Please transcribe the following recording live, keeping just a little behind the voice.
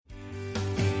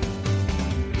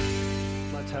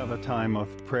have a time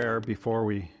of prayer before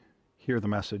we hear the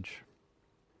message.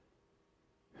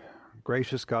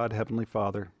 Gracious God, Heavenly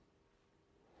Father,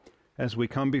 as we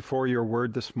come before your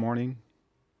word this morning,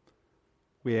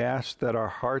 we ask that our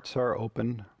hearts are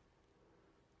open,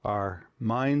 our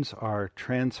minds are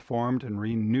transformed and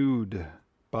renewed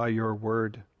by your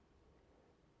word.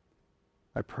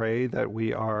 I pray that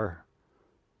we are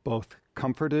both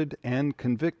comforted and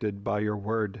convicted by your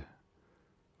word,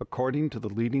 according to the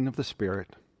leading of the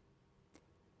Spirit.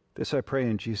 This I pray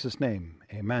in Jesus' name.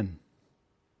 Amen.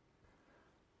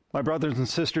 My brothers and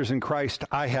sisters in Christ,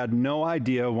 I had no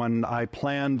idea when I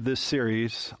planned this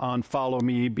series on Follow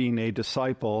Me, being a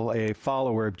disciple, a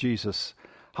follower of Jesus,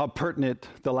 how pertinent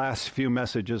the last few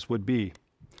messages would be.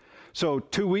 So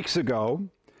 2 weeks ago,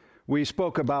 we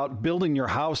spoke about building your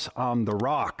house on the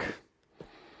rock,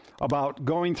 about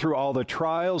going through all the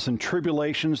trials and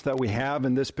tribulations that we have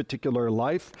in this particular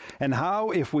life, and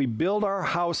how if we build our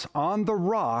house on the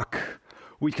rock,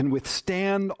 we can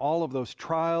withstand all of those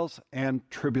trials and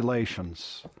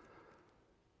tribulations.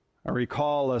 I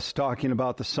recall us talking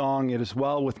about the song, "It Is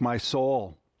Well With My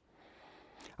Soul."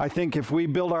 I think if we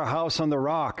build our house on the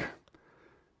rock,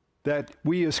 that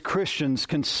we as Christians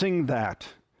can sing that,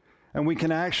 and we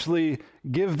can actually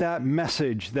give that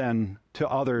message then to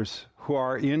others who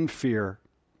are in fear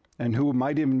and who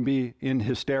might even be in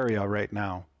hysteria right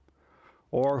now,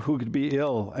 or who could be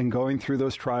ill and going through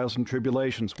those trials and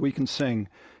tribulations. We can sing,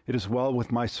 "It is well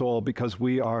with my soul," because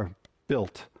we are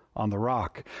built on the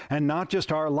rock. And not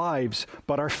just our lives,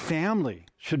 but our family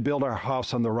should build our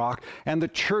house on the rock, and the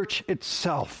church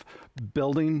itself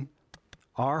building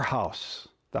our house,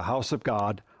 the house of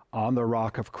God, on the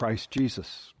rock of Christ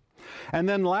Jesus. And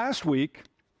then last week,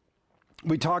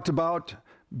 we talked about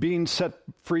being set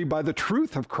free by the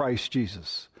truth of Christ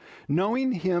Jesus,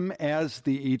 knowing him as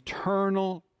the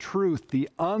eternal truth, the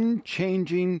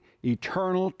unchanging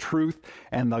eternal truth,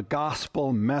 and the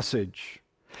gospel message.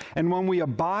 And when we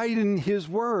abide in his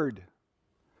word,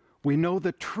 we know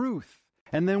the truth.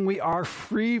 And then we are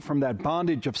free from that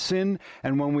bondage of sin.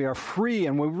 And when we are free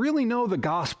and we really know the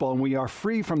gospel and we are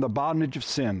free from the bondage of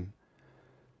sin,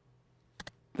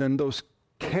 then those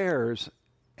cares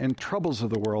and troubles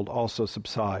of the world also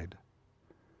subside.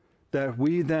 That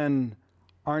we then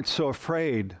aren't so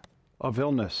afraid of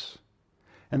illness,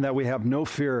 and that we have no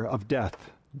fear of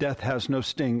death. Death has no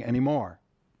sting anymore.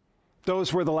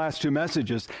 Those were the last two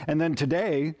messages. And then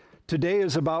today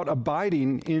is about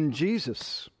abiding in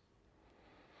Jesus.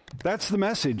 That's the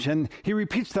message. And he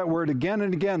repeats that word again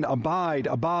and again. Abide,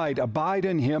 abide, abide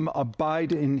in him,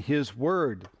 abide in his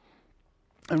word.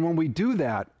 And when we do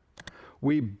that,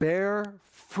 we bear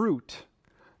fruit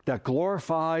that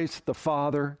glorifies the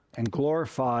Father and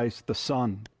glorifies the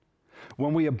Son.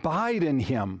 When we abide in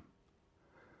him,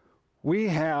 we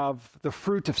have the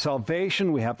fruit of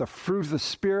salvation, we have the fruit of the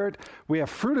Spirit, we have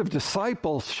fruit of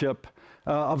discipleship,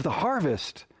 of the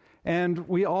harvest, and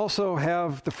we also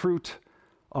have the fruit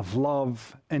of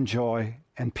love and joy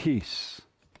and peace.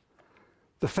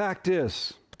 The fact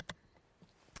is,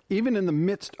 even in the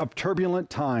midst of turbulent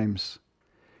times,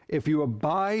 if you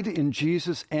abide in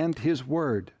Jesus and his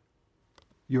word,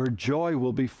 your joy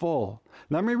will be full.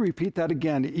 Let me repeat that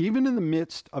again. Even in the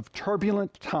midst of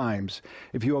turbulent times,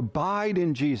 if you abide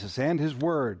in Jesus and his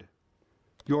word,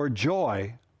 your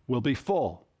joy will be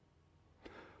full.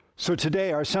 So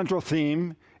today our central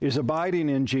theme is abiding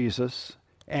in Jesus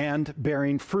and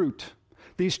bearing fruit.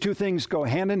 These two things go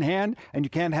hand in hand, and you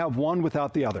can't have one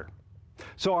without the other.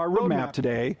 So our roadmap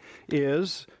today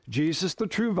is Jesus the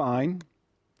true vine,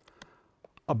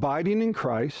 abiding in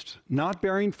Christ, not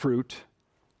bearing fruit,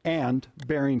 and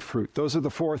bearing fruit. Those are the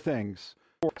four things.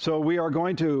 So we are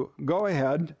going to go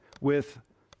ahead with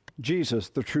Jesus,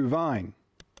 the true vine.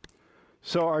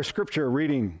 So our scripture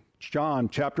reading, John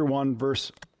chapter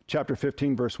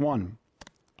 15, verse 1.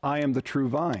 I am the true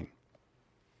vine.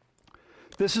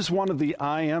 This is one of the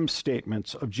I am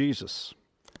statements of Jesus.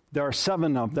 There are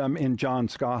 7 of them in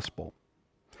John's gospel.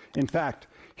 In fact,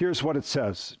 here's what it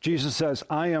says. Jesus says,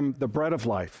 I am the bread of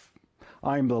life.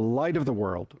 I am the light of the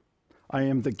world. I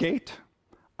am the gate.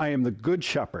 I am the good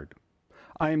shepherd.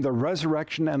 I am the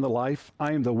resurrection and the life.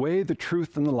 I am the way, the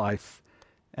truth, and the life.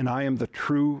 And I am the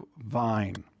true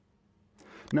vine.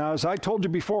 Now, as I told you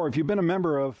before, if you've been a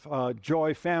member of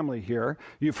Joy family here,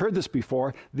 you've heard this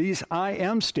before. These I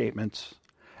am statements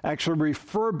actually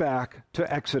refer back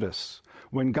to Exodus,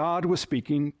 when God was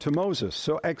speaking to Moses.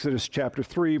 So Exodus chapter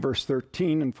 3, verse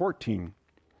 13 and 14.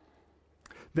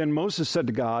 Then Moses said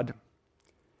to God,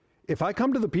 if I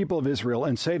come to the people of Israel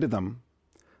and say to them,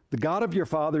 the God of your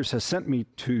fathers has sent me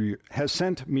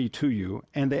to you,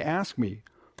 and they ask me,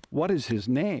 what is his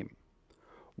name?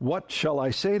 What shall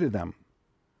I say to them?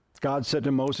 God said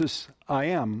to Moses, I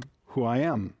am who I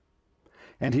am.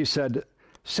 And he said,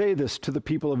 say this to the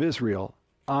people of Israel,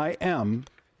 I am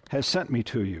has sent me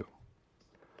to you.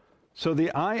 So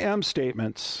the I am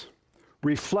statements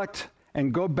reflect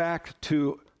and go back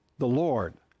to the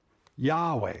Lord,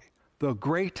 Yahweh, the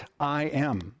great I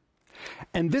am.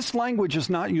 And this language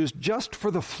is not used just for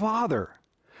the Father.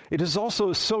 It is also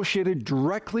associated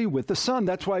directly with the Son.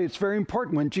 That's why it's very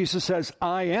important when Jesus says,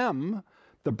 I am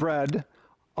the bread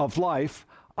of life.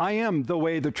 I am the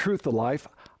way, the truth, the life.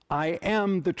 I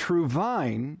am the true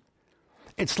vine.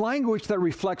 It's language that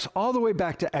reflects all the way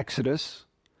back to Exodus.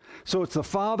 So it's the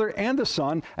Father and the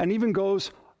Son, and even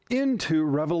goes into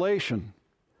Revelation.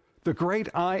 The great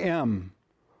I am.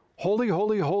 Holy,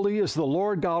 holy, holy is the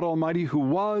Lord God Almighty, who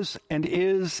was and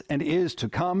is to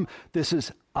come. This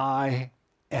is I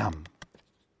am.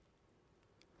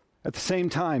 At the same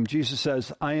time, Jesus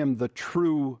says, I am the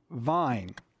true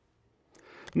vine.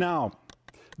 Now,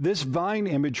 this vine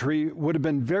imagery would have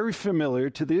been very familiar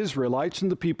to the Israelites and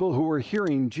the people who were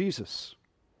hearing Jesus.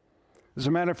 As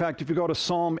a matter of fact, if you go to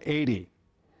Psalm 80,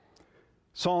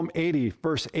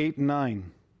 verse 8 and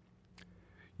 9,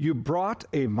 you brought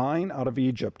a vine out of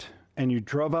Egypt, and you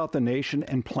drove out the nation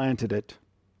and planted it.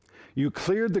 You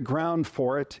cleared the ground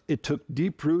for it. It took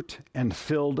deep root and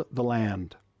filled the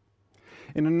land.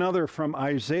 In another from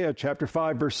Isaiah chapter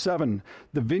 5, verse 7,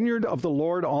 the vineyard of the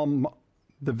Lord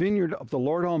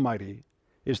Almighty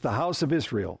is the house of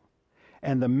Israel,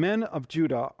 and the men of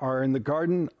Judah are the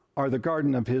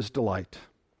garden of his delight.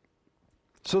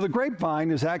 So the grapevine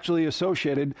is actually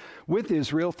associated with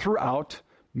Israel throughout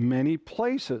many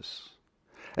places.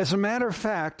 As a matter of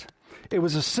fact, it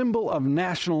was a symbol of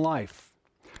national life.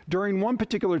 During one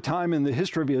particular time in the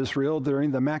history of Israel,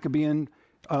 during the Maccabean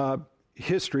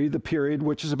history, the period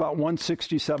which is about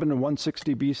 167 to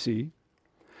 160 BC,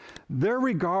 their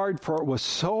regard for it was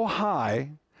so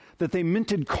high that they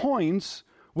minted coins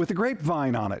with a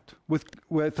grapevine on it, with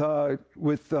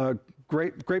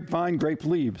grapevine, grape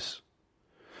leaves.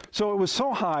 So it was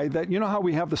so high that, you know how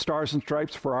we have the stars and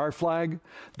stripes for our flag?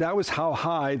 That was how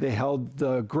high they held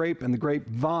the grape and the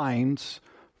grapevines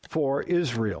for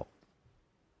Israel.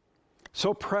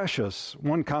 So precious,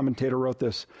 one commentator wrote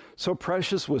this, so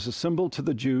precious was a symbol to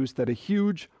the Jews that a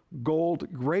huge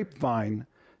gold grapevine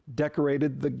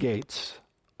decorated the gates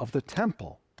of the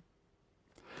temple.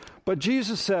 But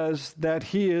Jesus says that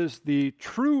he is the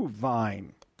true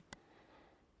vine.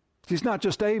 He's not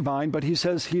just a vine, but he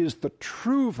says he is the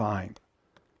true vine.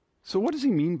 So what does he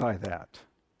mean by that?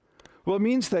 Well, it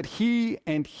means that he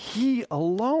and he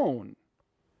alone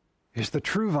is the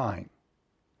true vine.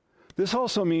 This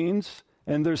also means,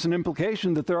 and there's an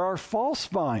implication, that there are false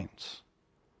vines.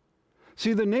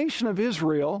 See, the nation of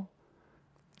Israel,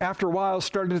 after a while,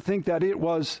 started to think that it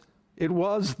was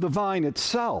the vine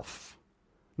itself.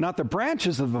 Not the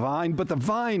branches of the vine, but the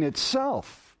vine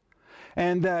itself.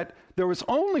 And that there was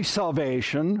only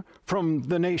salvation from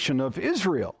the nation of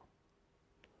Israel.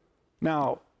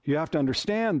 Now, you have to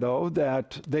understand, though,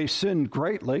 that they sinned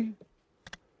greatly.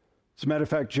 As a matter of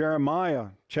fact, Jeremiah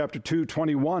chapter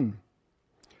 2:21,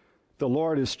 the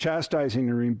Lord is chastising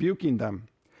and rebuking them.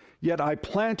 Yet I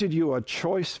planted you a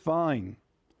choice vine,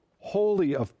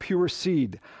 wholly of pure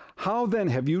seed. How then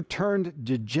have you turned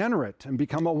degenerate and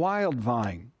become a wild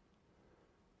vine?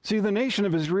 See, the nation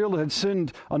of Israel had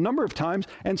sinned a number of times,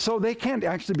 and so they can't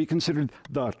actually be considered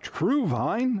the true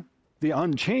vine, the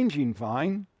unchanging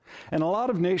vine. And a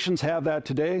lot of nations have that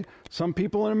today. Some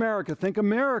people in America think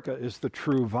America is the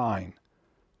true vine.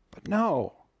 But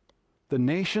no, the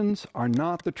nations are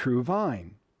not the true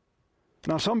vine.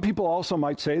 Now, some people also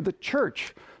might say the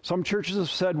church. Some churches have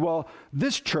said, well,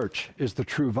 this church is the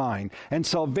true vine, and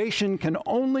salvation can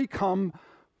only come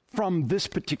from this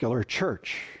particular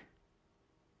church.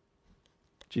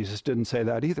 Jesus didn't say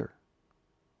that either.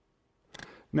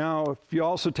 Now, if you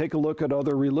also take a look at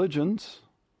other religions,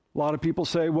 a lot of people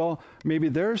say, well, maybe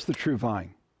there's the true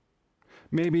vine.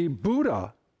 Maybe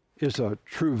Buddha is a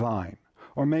true vine,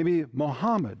 or maybe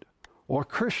Muhammad, or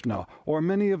Krishna, or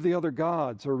many of the other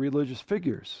gods or religious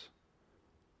figures.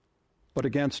 But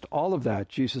against all of that,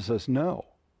 Jesus says, no,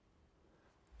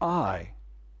 I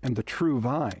am the true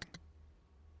vine.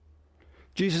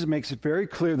 Jesus makes it very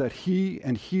clear that he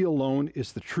and he alone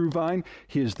is the true vine.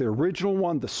 He is the original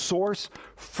one, the source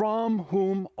from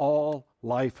whom all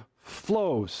life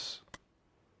flows.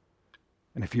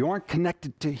 And if you aren't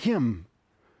connected to him,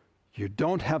 you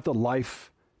don't have the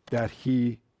life that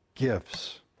he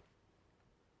gives.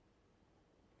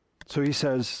 So he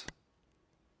says,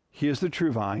 he is the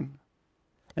true vine.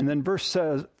 And then verse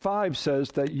 5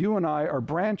 says that you and I are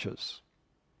branches.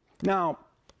 Now,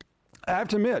 I have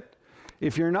to admit,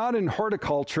 if you're not in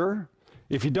horticulture,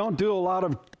 if you don't do a lot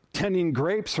of tending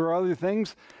grapes or other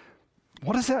things,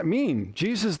 what does that mean?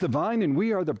 Jesus is the vine and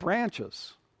we are the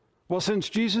branches. Well, since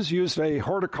Jesus used a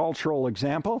horticultural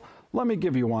example, let me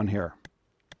give you one here.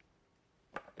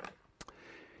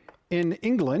 In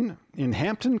England, in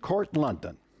Hampton Court,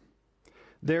 London,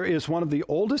 there is one of the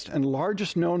oldest and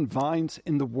largest known vines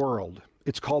in the world.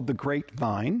 It's called the Great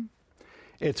Vine.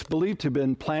 It's believed to have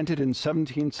been planted in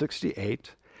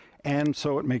 1768, and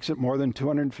so it makes it more than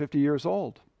 250 years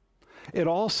old. It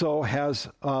also has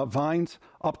vines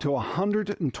up to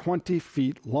 120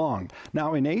 feet long.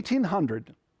 Now, in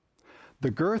 1800,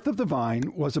 the girth of the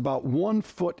vine was about 1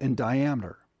 foot in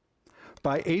diameter.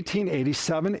 By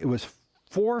 1887, it was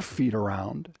 4 feet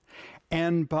around,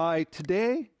 and by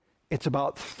today, it's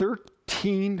about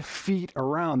 13 feet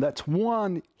around. That's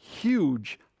one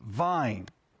huge vine.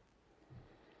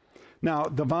 Now,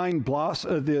 the vine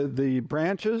the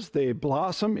branches, they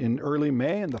blossom in early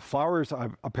May, and the flowers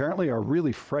apparently are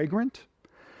really fragrant.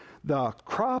 The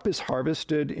crop is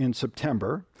harvested in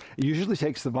September. It usually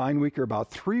takes the vine weaver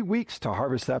about 3 weeks to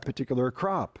harvest that particular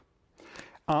crop.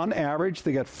 On average,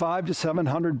 they get 500 to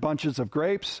 700 bunches of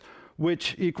grapes,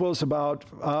 which equals about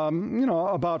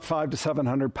 500 to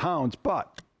 700 pounds.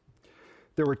 But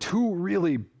there were 2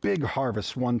 really big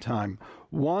harvests one time.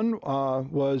 One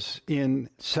was in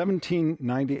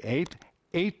 1798,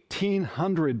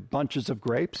 1,800 bunches of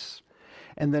grapes.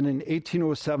 And then in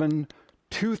 1807,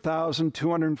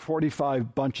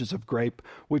 2,245 bunches of grape,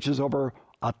 which is over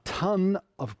a ton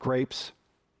of grapes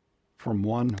from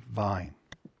one vine.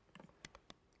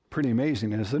 Pretty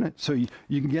amazing, isn't it? So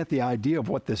you can get the idea of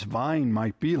what this vine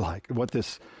might be like, what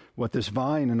this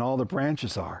vine and all the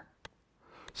branches are.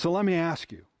 So let me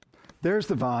ask you, there's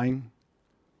the vine.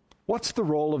 What's the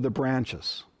role of the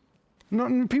branches?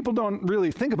 No, people don't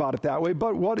really think about it that way,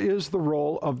 but what is the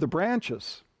role of the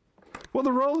branches? Well,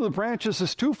 the role of the branches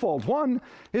is twofold. One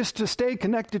is to stay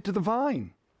connected to the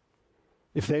vine.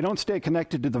 If they don't stay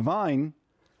connected to the vine,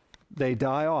 they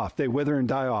die off. They wither and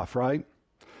die off, right?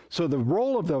 So the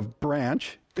role of the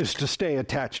branch is to stay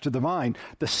attached to the vine.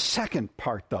 The second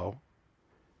part, though,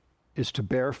 is to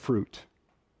bear fruit.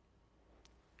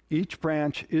 Each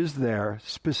branch is there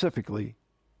specifically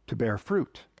to bear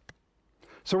fruit.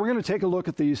 So we're going to take a look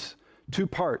at these 2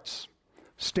 parts,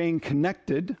 staying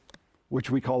connected, which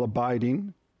we call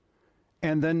abiding,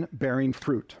 and then bearing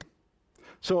fruit.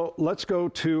 So let's go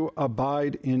to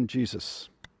abide in Jesus.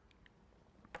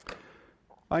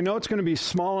 I know it's going to be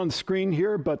small on the screen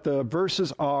here, but the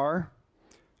verses are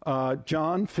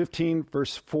John 15,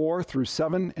 verse 4 through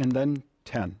 7, and then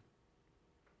 10.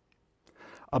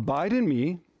 Abide in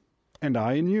me, and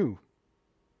I in you.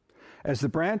 As the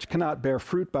branch cannot bear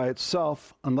fruit by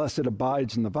itself unless it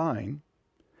abides in the vine,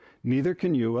 neither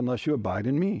can you unless you abide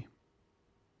in me.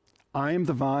 I am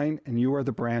the vine, and you are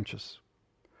the branches.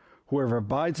 Whoever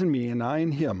abides in me, and I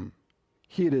in him,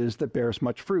 he it is that bears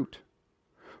much fruit.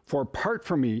 For apart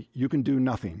from me, you can do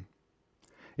nothing.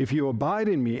 If you abide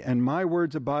in me, and my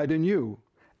words abide in you,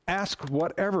 ask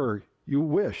whatever you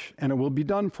wish, and it will be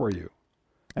done for you.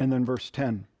 And then verse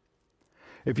 10.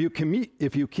 If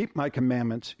you keep my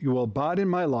commandments, you will abide in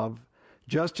my love,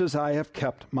 just as I have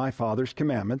kept my Father's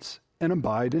commandments and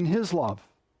abide in his love.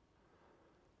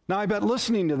 Now, I bet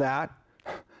listening to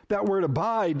that word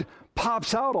abide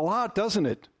pops out a lot, doesn't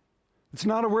it? It's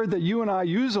not a word that you and I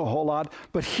use a whole lot,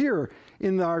 but here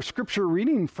in our scripture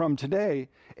reading from today,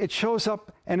 it shows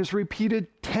up and is repeated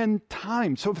 10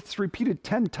 times. So if it's repeated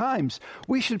 10 times,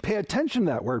 we should pay attention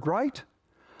to that word, right?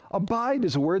 Abide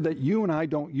is a word that you and I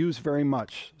don't use very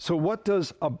much. So what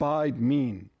does abide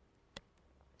mean?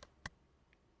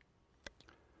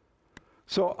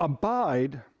 So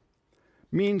abide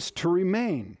means to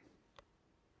remain,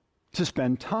 to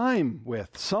spend time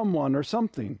with someone or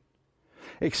something.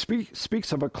 It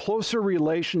speaks of a closer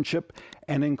relationship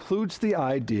and includes the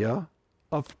idea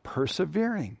of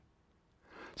persevering.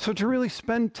 So to really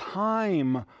spend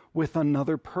time with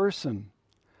another person.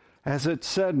 As it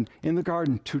said in the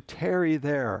garden, to tarry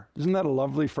there. Isn't that a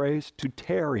lovely phrase? To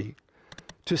tarry.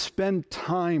 To spend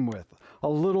time with a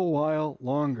little while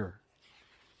longer.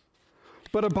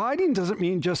 But abiding doesn't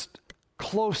mean just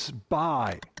close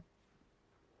by.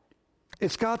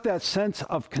 It's got that sense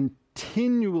of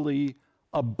continually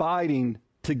abiding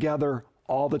together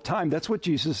all the time. That's what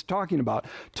Jesus is talking about,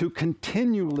 to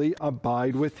continually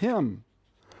abide with him.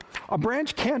 A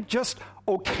branch can't just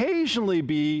occasionally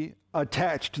be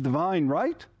attached to the vine,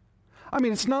 right? I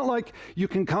mean, it's not like you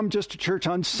can come just to church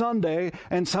on Sunday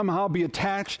and somehow be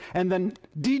attached and then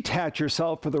detach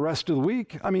yourself for the rest of the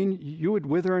week. I mean, you would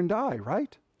wither and die,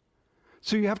 right?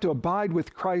 So you have to abide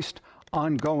with Christ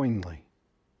ongoingly.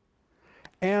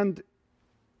 And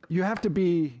you have to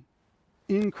be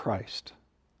in Christ.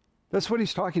 That's what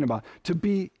he's talking about, to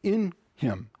be in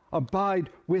him, abide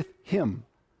with him.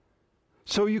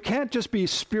 So you can't just be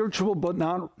spiritual but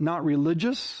not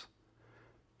religious,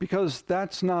 because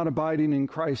that's not abiding in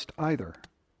Christ either.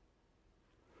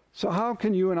 So how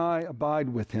can you and I abide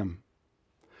with him?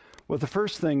 Well, the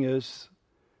first thing is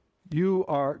you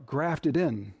are grafted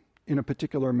in a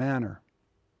particular manner.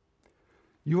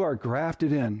 You are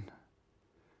grafted in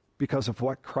because of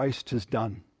what Christ has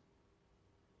done.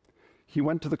 He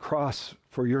went to the cross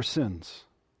for your sins.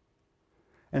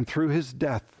 And through his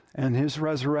death and his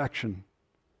resurrection,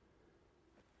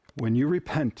 when you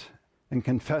repent and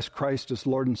confess Christ as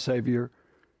Lord and Savior,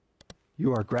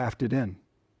 you are grafted in.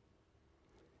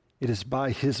 It is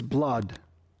by his blood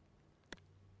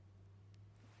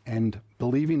and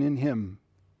believing in him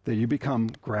that you become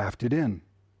grafted in.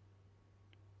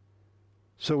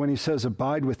 So when he says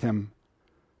abide with him,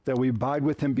 that we abide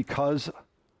with him because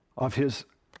of his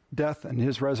death and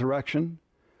his resurrection,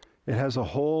 it has a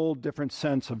whole different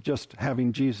sense of just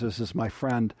having Jesus as my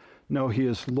friend. No, he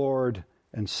is Lord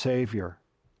and Savior.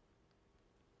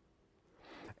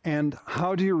 And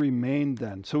how do you remain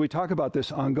then? So we talk about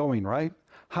this ongoing, right?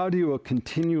 How do you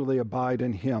continually abide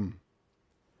in him?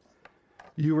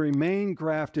 You remain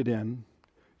grafted in.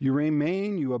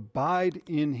 You abide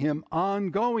in him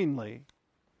ongoingly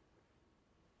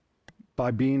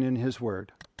by being in his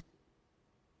word.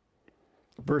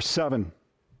 Verse 7,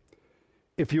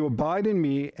 if you abide in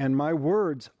me and my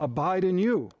words abide in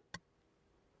you,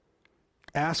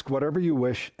 ask whatever you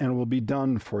wish and it will be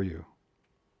done for you.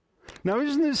 Now,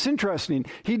 isn't this interesting?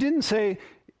 He didn't say,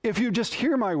 if you just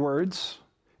hear my words,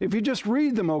 if you just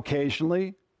read them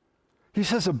occasionally. He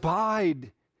says,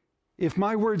 abide. If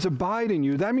my words abide in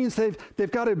you, that means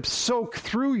they've got to soak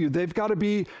through you. They've got to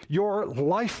be your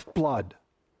lifeblood.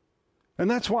 And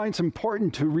that's why it's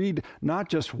important to read not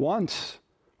just once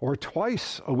or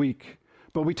twice a week,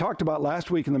 but we talked about last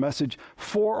week in the message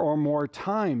 4 or more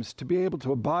times, to be able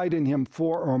to abide in him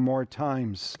 4 or more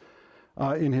times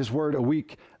in his word a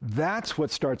week. That's what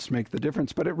starts to make the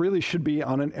difference, but it really should be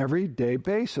on an everyday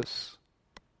basis.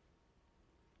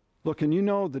 Look, and you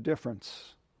know the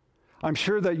difference. I'm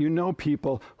sure that you know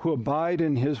people who abide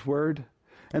in his word,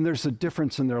 and there's a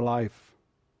difference in their life.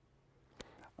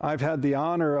 I've had the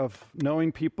honor of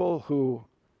knowing people who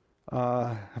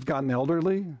have gotten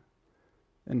elderly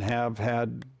and have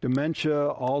had dementia,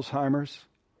 Alzheimer's.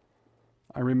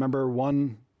 I remember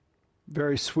one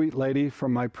very sweet lady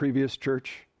from my previous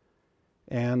church,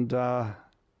 and what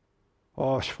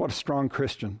a strong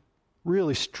Christian,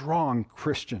 really strong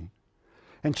Christian.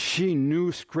 And she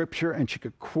knew Scripture, and she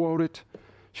could quote it.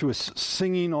 She was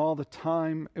singing all the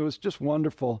time. It was just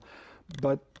wonderful.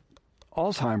 But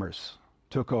Alzheimer's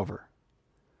took over.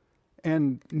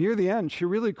 And near the end, she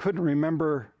really couldn't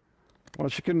remember,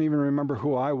 she couldn't even remember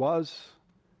who I was.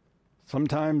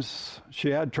 Sometimes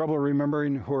she had trouble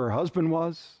remembering who her husband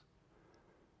was.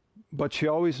 But she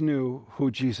always knew who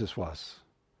Jesus was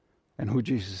and who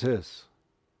Jesus is.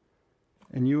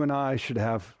 And you and I should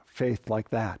have faith like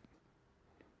that.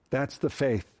 That's the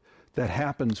faith that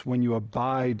happens when you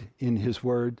abide in his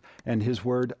word and his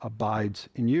word abides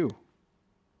in you.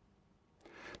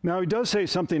 Now, he does say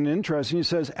something interesting. He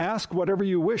says, ask whatever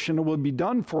you wish and it will be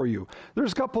done for you.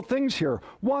 There's a couple things here.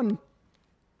 One,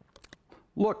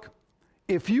 look,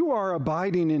 if you are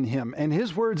abiding in him and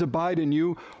his words abide in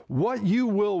you, what you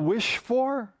will wish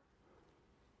for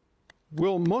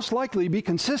will most likely be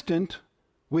consistent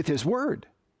with his word.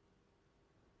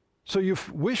 So you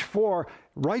wish for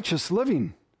righteous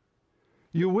living.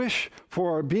 You wish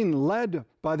for being led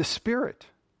by the Spirit.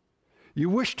 You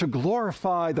wish to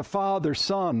glorify the Father,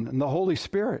 Son, and the Holy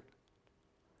Spirit.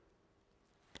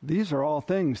 These are all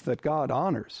things that God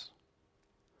honors.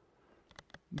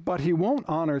 But he won't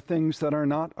honor things that are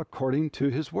not according to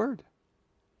his word.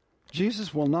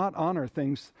 Jesus will not honor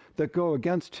things that go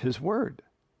against his word.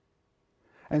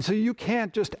 And so you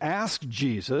can't just ask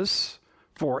Jesus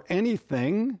for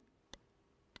anything,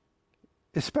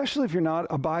 especially if you're not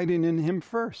abiding in him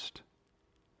first.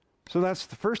 So that's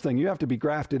the first thing. You have to be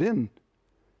grafted in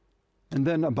and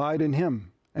then abide in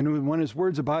him. And when his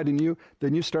words abide in you,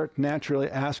 then you start naturally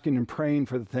asking and praying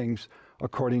for the things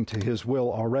according to his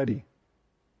will already.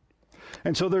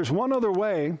 And so there's one other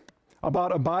way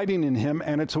about abiding in him,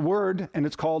 and it's a word, and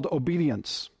it's called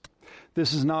obedience.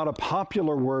 This is not a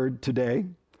popular word today.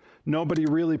 Nobody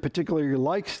really particularly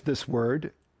likes this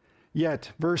word.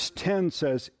 Yet, verse 10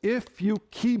 says, if you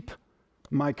keep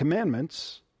my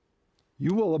commandments,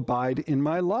 you will abide in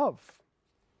my love.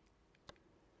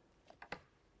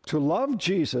 To love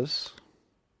Jesus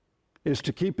is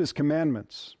to keep his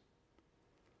commandments.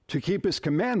 To keep his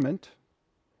commandment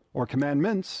or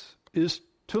commandments is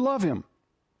to love him.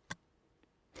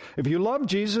 If you love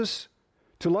Jesus,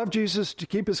 to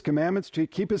keep his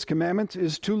commandments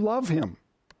is to love him.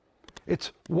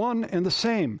 It's one and the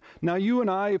same. Now, you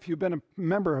and I, if you've been a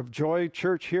member of Joy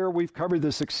Church here, we've covered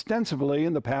this extensively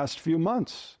in the past few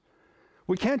months.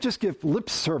 We can't just give lip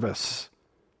service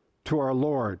to our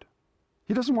Lord.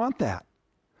 He doesn't want that.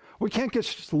 We can't get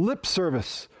just lip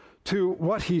service to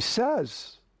what he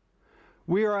says.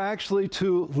 We are actually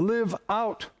to live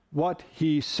out what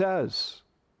he says.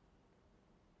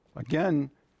 Again,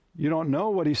 you don't know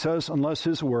what he says unless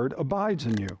his word abides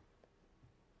in you.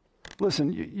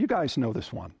 Listen, you guys know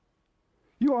this one.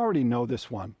 You already know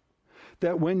this one.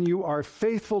 That when you are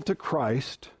faithful to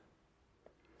Christ,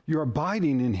 you're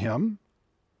abiding in him,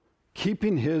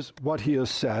 keeping what he has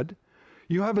said,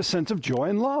 you have a sense of joy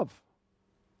and love.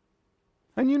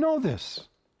 And you know this.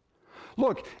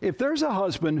 Look, if there's a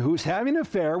husband who's having an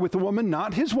affair with a woman,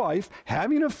 not his wife,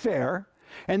 having an affair,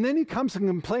 and then he comes and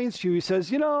complains to you, he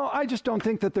says, I just don't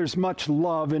think that there's much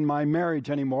love in my marriage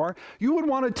anymore. You would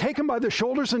want to take him by the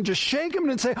shoulders and just shake him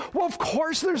and say, well, of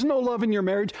course there's no love in your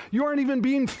marriage. You aren't even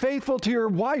being faithful to your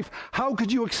wife. How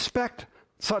could you expect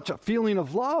such a feeling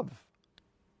of love?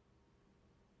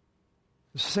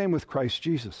 It's the same with Christ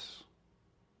Jesus.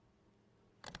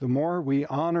 The more we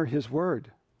honor his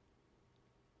word,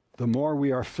 the more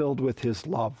we are filled with his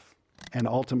love and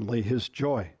ultimately his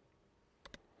joy.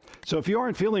 So if you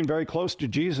aren't feeling very close to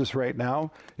Jesus right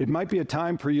now, it might be a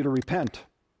time for you to repent.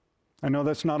 I know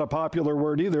that's not a popular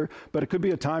word either, but it could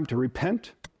be a time to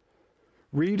repent,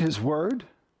 read his word,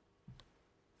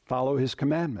 follow his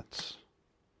commandments.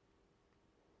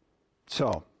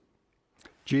 So,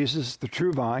 Jesus, the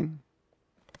true vine,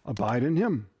 abide in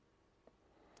him.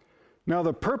 Now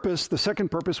the second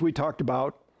purpose we talked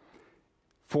about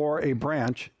for a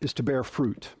branch is to bear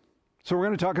fruit. So we're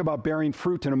going to talk about bearing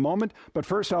fruit in a moment, but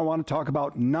first I want to talk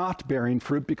about not bearing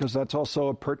fruit because that's also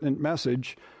a pertinent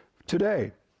message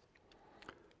today.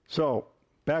 So,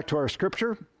 back to our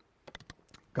scripture,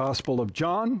 Gospel of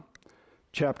John,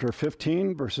 chapter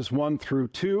 15, verses 1 through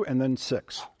 2, and then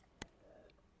 6.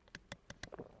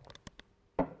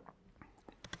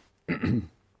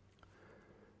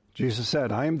 Jesus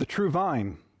said, I am the true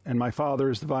vine, and my Father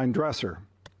is the vine dresser.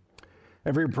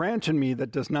 Every branch in me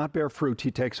that does not bear fruit, he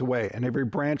takes away. And every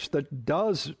branch that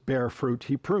does bear fruit,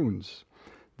 he prunes,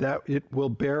 that it will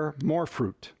bear more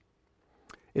fruit.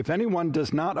 If anyone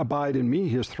does not abide in me,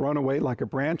 he is thrown away like a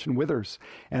branch and withers.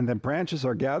 And the branches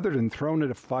are gathered and thrown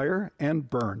into fire and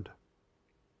burned.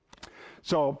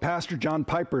 So Pastor John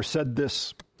Piper said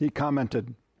this. He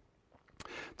commented,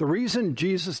 the reason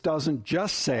Jesus doesn't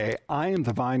just say, I am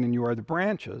the vine and you are the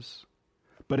branches,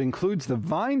 but includes the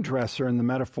vine dresser in the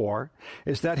metaphor,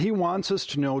 is that he wants us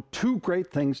to know two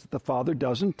great things that the Father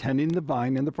does in tending the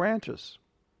vine and the branches.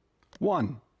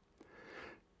 One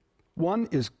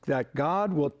is that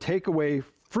God will take away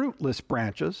fruitless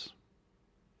branches,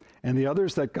 and the other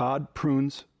is that God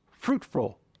prunes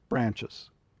fruitful branches.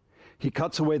 He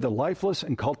cuts away the lifeless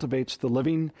and cultivates the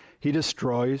living. He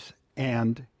destroys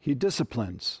and he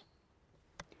disciplines.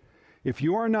 If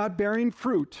you are not bearing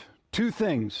fruit, two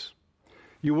things.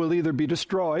 You will either be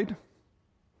destroyed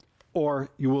or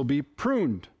you will be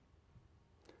pruned.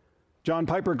 John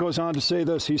Piper goes on to say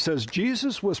this. He says,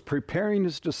 Jesus was preparing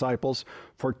his disciples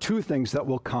for two things that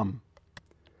will come.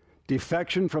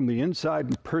 Defection from the inside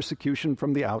and persecution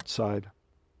from the outside.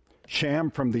 Sham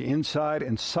from the inside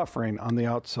and suffering on the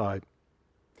outside.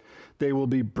 They will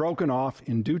be broken off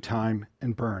in due time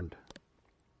and burned.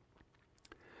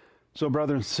 So,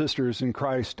 brothers and sisters in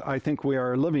Christ, I think we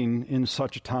are living in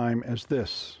such a time as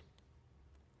this.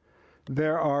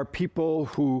 There are people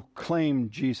who claim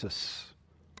Jesus,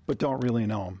 but don't really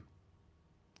know him.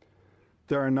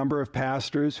 There are a number of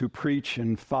pastors who preach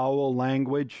in foul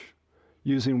language,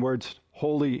 using words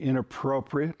wholly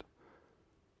inappropriate.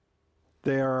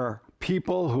 There are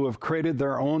people who have created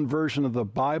their own version of the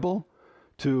Bible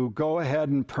to go ahead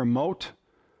and promote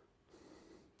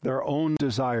their own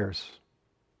desires.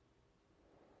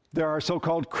 There are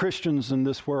so-called Christians in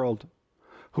this world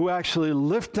who actually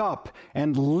lift up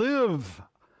and live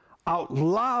out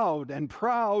loud and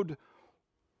proud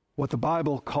what the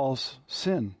Bible calls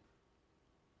sin.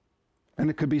 And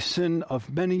it could be sin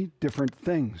of many different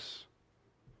things.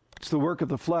 It's the work of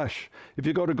the flesh. If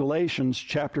you go to Galatians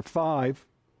chapter 5,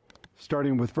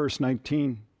 starting with verse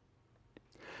 19.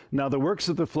 Now the works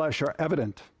of the flesh are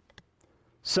evident.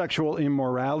 Sexual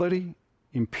immorality,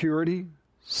 impurity,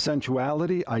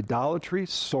 sensuality, idolatry,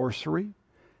 sorcery,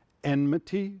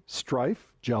 enmity,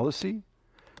 strife, jealousy,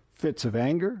 fits of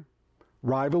anger,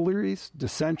 rivalries,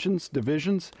 dissensions,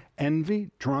 divisions,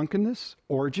 envy, drunkenness,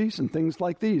 orgies, and things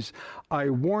like these. I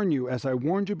warn you, as I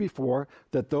warned you before,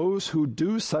 that those who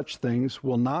do such things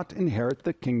will not inherit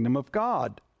the kingdom of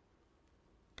God.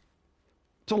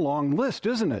 It's a long list,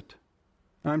 isn't it?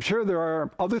 And I'm sure there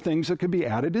are other things that could be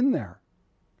added in there.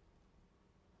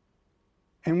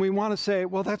 And we want to say,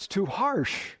 well, that's too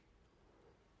harsh.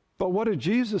 But what did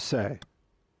Jesus say?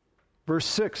 Verse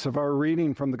 6 of our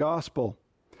reading from the gospel.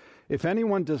 If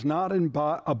anyone does not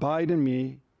abide in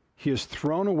me, he is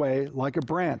thrown away like a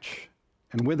branch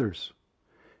and withers.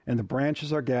 And the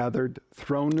branches are gathered,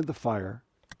 thrown into the fire,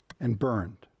 and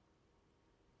burned.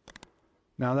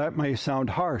 Now that may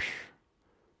sound harsh,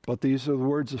 but these are the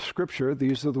words of Scripture.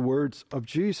 These are the words of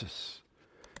Jesus.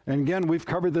 And again, we've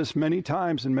covered this many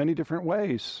times in many different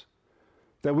ways,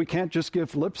 that we can't just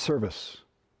give lip service.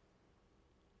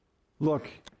 Look,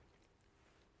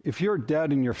 if you're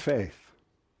dead in your faith,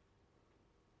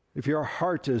 if your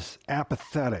heart is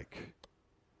apathetic,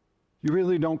 you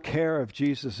really don't care if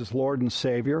Jesus is Lord and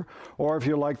Savior, or if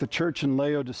you're like the church in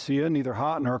Laodicea, neither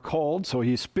hot nor cold, so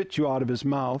he spit you out of his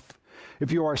mouth.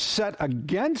 If you are set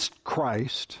against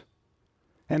Christ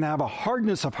and have a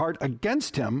hardness of heart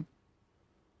against him,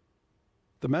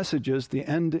 the message is the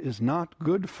end is not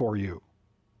good for you,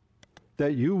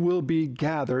 that you will be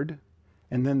gathered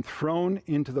and then thrown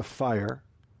into the fire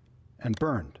and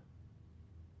burned.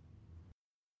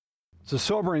 It's a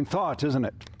sobering thought, isn't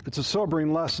it? It's a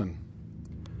sobering lesson.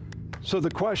 So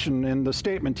the question in the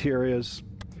statement here is,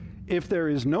 if there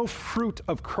is no fruit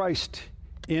of Christ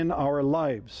in our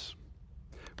lives,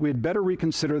 we had better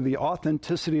reconsider the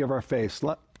authenticity of our faith.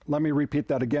 Let me repeat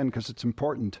that again because it's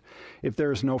important. If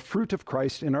there is no fruit of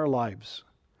Christ in our lives,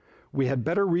 we had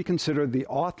better reconsider the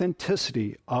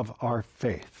authenticity of our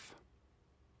faith.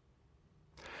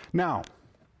 Now,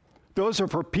 those are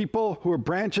for people who are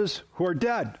branches who are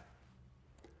dead.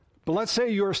 But let's say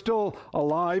you're still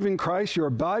alive in Christ, you're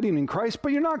abiding in Christ,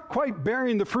 but you're not quite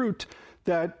bearing the fruit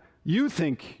that you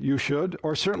think you should,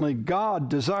 or certainly God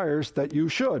desires that you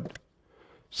should.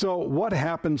 So what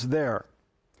happens there?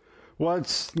 Well,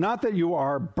 it's not that you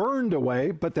are burned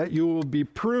away, but that you will be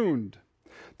pruned.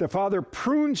 The Father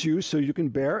prunes you so you can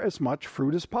bear as much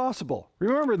fruit as possible.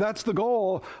 Remember, that's the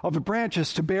goal of a branch,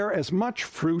 is to bear as much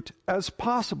fruit as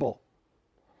possible.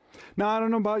 Now, I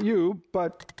don't know about you,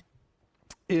 but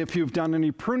if you've done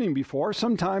any pruning before,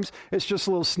 sometimes it's just a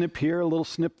little snip here, a little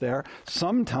snip there.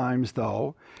 Sometimes,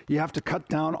 though, you have to cut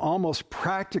down almost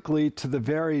practically to the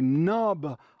very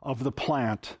nub of the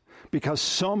plant because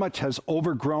so much has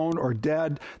overgrown or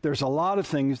dead. There's a lot of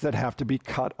things that have to be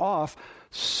cut off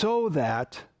so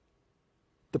that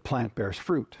the plant bears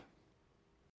fruit.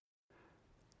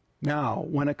 Now,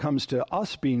 when it comes to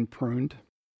us being pruned,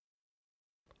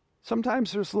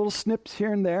 sometimes there's little snips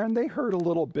here and there, and they hurt a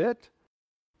little bit.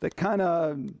 They're kind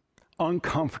of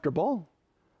uncomfortable.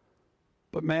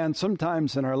 But man,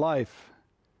 sometimes in our life,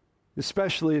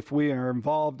 especially if we are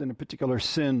involved in a particular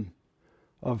sin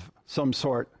of some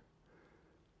sort,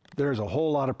 there's a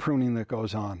whole lot of pruning that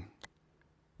goes on.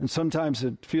 And sometimes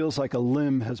it feels like a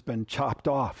limb has been chopped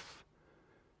off.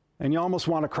 And you almost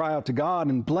want to cry out to God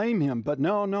and blame him, but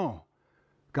no.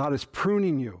 God is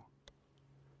pruning you.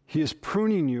 He is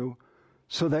pruning you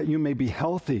so that you may be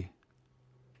healthy,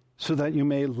 so that you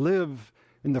may live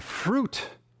in the fruit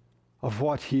of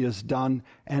what he has done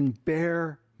and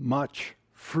bear much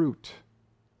fruit.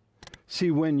 See,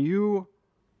 when you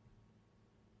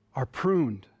are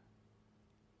pruned,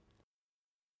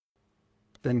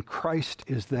 then Christ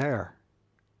is there.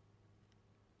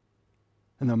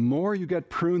 And the more you get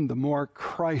pruned, the more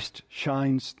Christ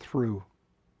shines through.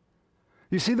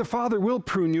 You see, the Father will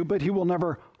prune you, but he will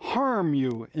never harm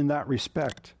you in that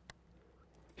respect.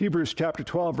 Hebrews chapter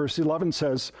 12, verse 11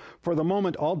 says, "For the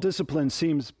moment all discipline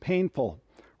seems painful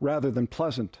rather than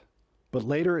pleasant, but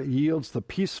later it yields the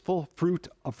peaceful fruit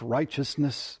of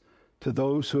righteousness to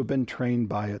those who have been trained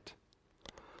by it."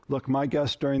 Look, my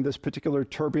guess during this particular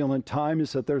turbulent time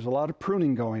is that there's a lot of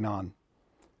pruning going on.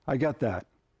 I get that.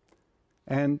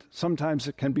 And sometimes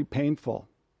it can be painful.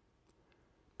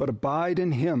 But abide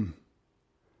in him,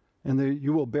 and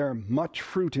you will bear much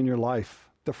fruit in your life,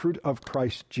 the fruit of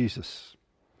Christ Jesus.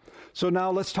 So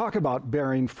now let's talk about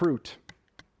bearing fruit.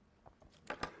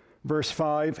 Verse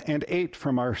 5 and 8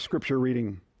 from our scripture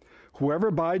reading. "Whoever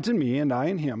abides in me and I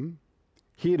in him,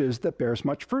 he it is that bears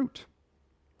much fruit.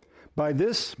 By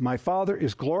this my Father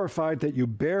is glorified, that you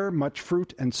bear much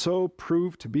fruit and so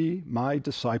prove to be my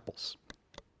disciples."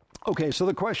 Okay, so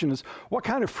the question is, what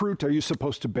kind of fruit are you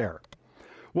supposed to bear?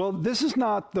 Well, this is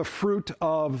not the fruit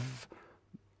of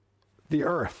the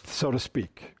earth, so to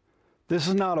speak. This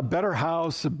is not a better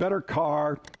house, a better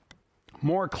car,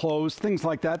 more clothes, things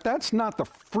like that. That's not the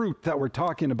fruit that we're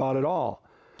talking about at all.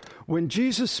 When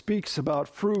Jesus speaks about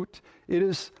fruit, it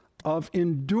is of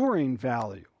enduring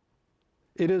value.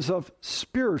 It is of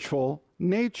spiritual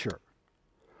nature.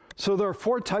 So there are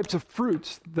 4 types of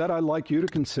fruits that I'd like you to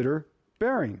consider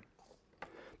bearing.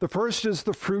 The first is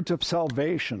the fruit of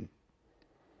salvation.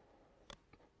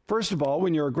 First of all,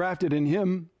 when you're grafted in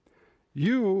Him,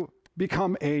 you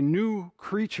become a new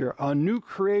creature, a new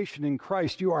creation in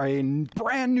Christ. You are a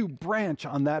brand new branch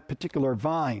on that particular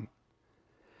vine.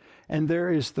 And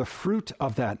there is the fruit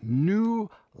of that new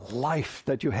life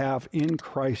that you have in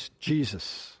Christ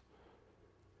Jesus.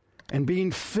 And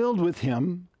being filled with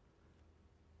Him,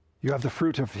 you have the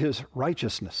fruit of His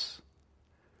righteousness.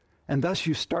 And thus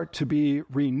you start to be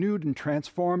renewed and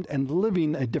transformed and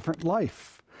living a different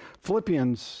life.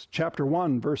 Philippians chapter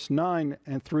 1, verse 9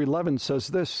 and through 11 says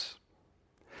this,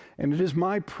 "And it is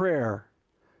my prayer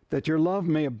that your love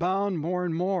may abound more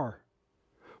and more,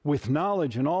 with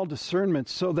knowledge and all discernment,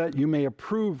 so that you may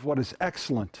approve what is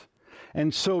excellent,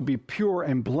 and so be pure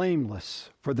and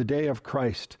blameless for the day of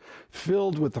Christ,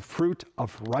 filled with the fruit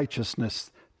of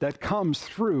righteousness that comes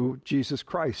through Jesus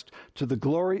Christ, to the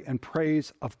glory and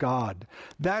praise of God."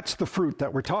 That's the fruit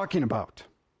that we're talking about.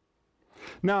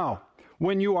 Now,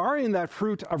 when you are in that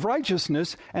fruit of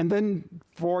righteousness, and then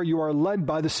for you are led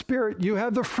by the Spirit, you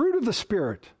have the fruit of the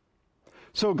Spirit.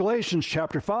 So Galatians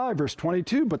chapter 5, verse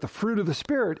 22, "But the fruit of the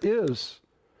Spirit is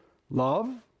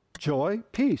love, joy,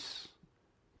 peace,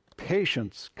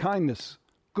 patience, kindness,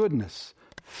 goodness,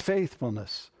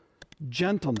 faithfulness,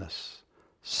 gentleness,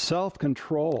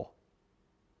 self-control."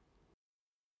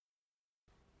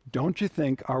 Don't you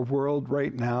think our world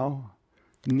right now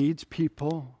needs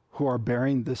people who are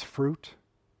bearing this fruit?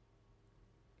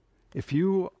 If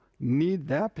you need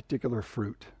that particular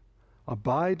fruit,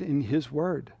 abide in His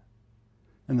Word,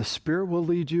 and the Spirit will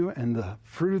lead you, and the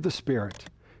fruit of the Spirit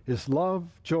is love,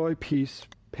 joy, peace,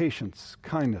 patience,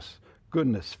 kindness,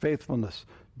 goodness, faithfulness,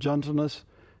 gentleness,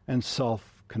 and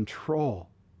self-control.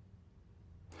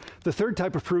 The third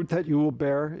type of fruit that you will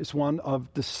bear is one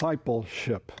of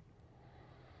discipleship.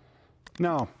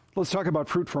 Now, let's talk about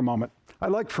fruit for a moment. I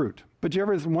like fruit, but do you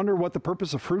ever wonder what the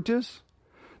purpose of fruit is?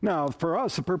 Now, for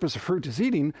us, the purpose of fruit is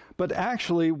eating, but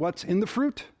actually what's in the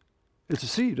fruit? It's a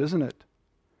seed, isn't it?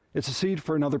 It's a seed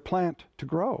for another plant to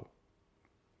grow.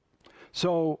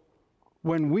 So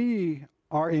when we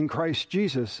are in Christ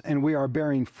Jesus and we are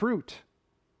bearing fruit,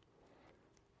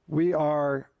 we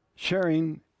are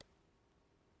sharing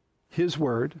His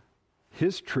Word,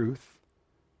 His truth,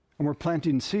 and we're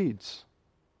planting seeds.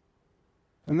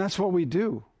 And that's what we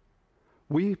do.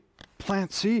 We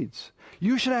plant seeds.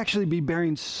 You should actually be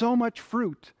bearing so much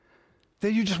fruit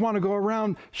that you just want to go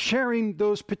around sharing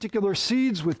those particular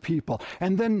seeds with people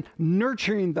and then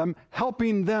nurturing them,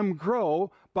 helping them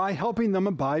grow by helping them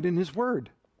abide in His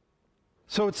Word.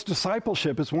 So it's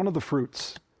discipleship is one of the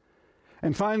fruits.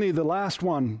 And finally, the last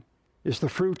one is the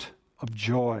fruit of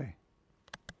joy.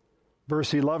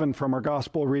 Verse 11 from our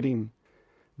gospel reading,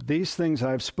 "These things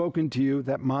I have spoken to you,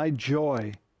 that my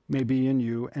joy may be in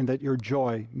you, and that your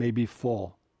joy may be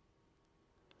full."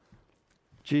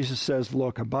 Jesus says,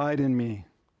 look, abide in me.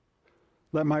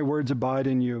 Let my words abide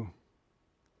in you.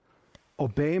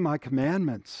 Obey my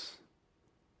commandments.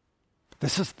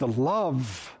 This is the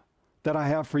love that I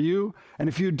have for you. And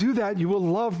if you do that, you will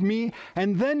love me.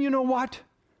 And then you know what?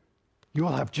 You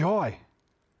will have joy.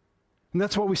 And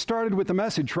that's what we started with the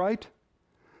message, right?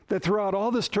 That throughout all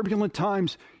this turbulent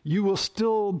times, you will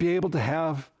still be able to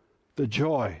have the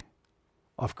joy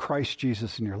of Christ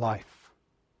Jesus in your life.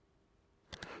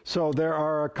 So there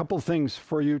are a couple things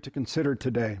for you to consider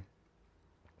today.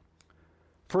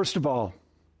 First of all,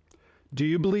 do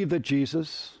you believe that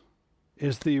Jesus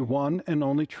is the one and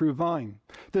only true vine?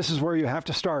 This is where you have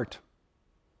to start.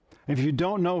 If you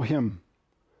don't know Him,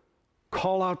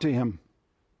 call out to Him.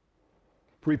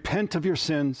 Repent of your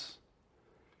sins.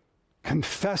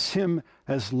 Confess Him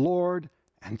as Lord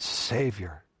and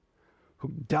Savior, who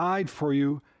died for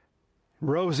you,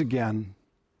 rose again,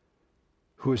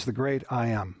 who is the great I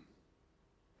Am.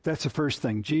 That's the first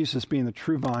thing, Jesus being the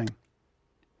true vine.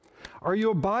 Are you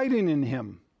abiding in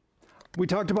Him? We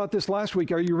talked about this last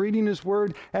week. Are you reading His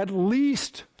Word at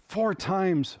least 4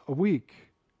 times a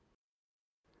week?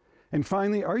 And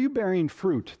finally, are you bearing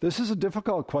fruit? This is a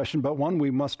difficult question, but one we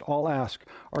must all ask.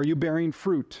 Are you bearing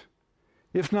fruit?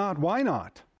 If not, why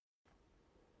not?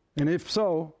 And if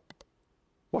so,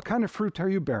 what kind of fruit are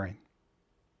you bearing?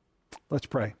 Let's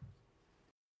pray.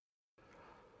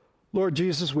 Lord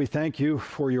Jesus, we thank you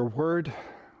for your word.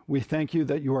 We thank you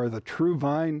that you are the true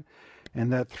vine,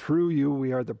 and that through you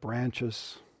we are the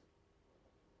branches.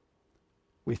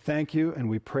 We thank you and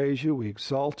we praise you. We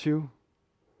exalt you.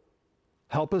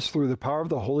 Help us through the power of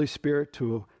the Holy Spirit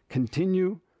to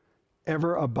continue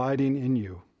ever abiding in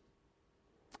you.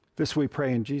 This we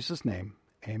pray in Jesus' name.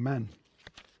 Amen.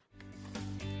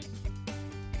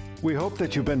 We hope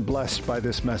that you've been blessed by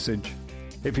this message.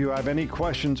 If you have any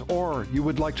questions or you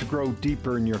would like to grow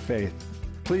deeper in your faith,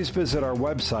 please visit our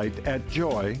website at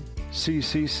joyccc.com.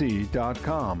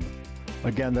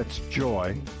 Again, that's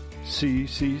joyccc.com.